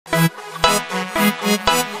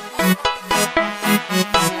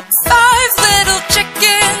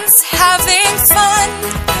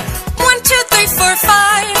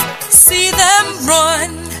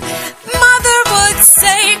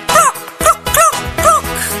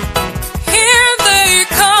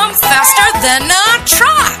than a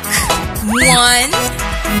truck. 1,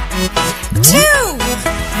 2,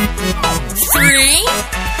 3,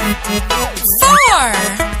 4.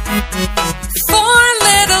 4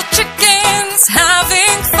 little chickens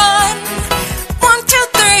having fun. 1, 2,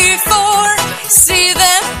 3, 4. See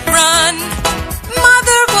them run.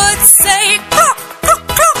 Mother would say, croak, croak,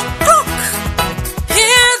 croak, croak.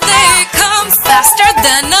 Here they come faster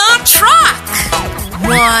than a truck.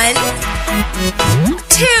 1,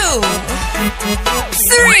 2,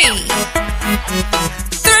 3.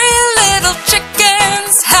 3 little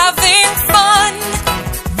chickens having fun.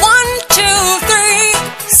 1, 2, 3.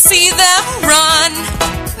 See them run.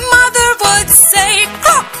 Mother would say,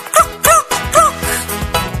 croak, croak, croak, croak.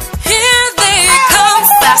 Here they come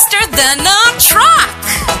faster than a truck.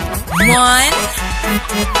 1,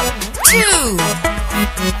 2.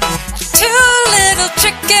 2 little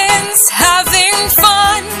chickens having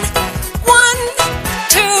fun. 1,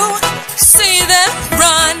 2. See them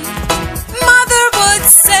run. Mother would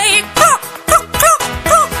say, croak, croak, croak,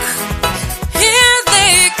 croak. Here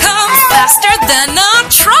they come faster than a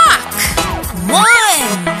truck. 1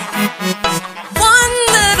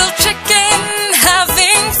 little chicken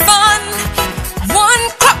having fun. 1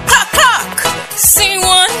 cluck, cluck, cluck. See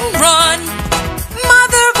one run.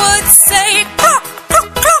 Mother would say, croak,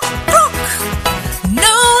 croak, croak, croak.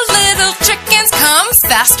 No little chickens come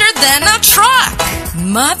faster than a truck.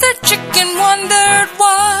 Mother chicken wondered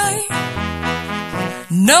why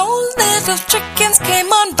no little chickens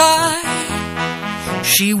came on by.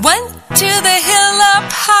 She went to the hill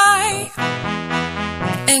up high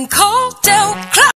and called out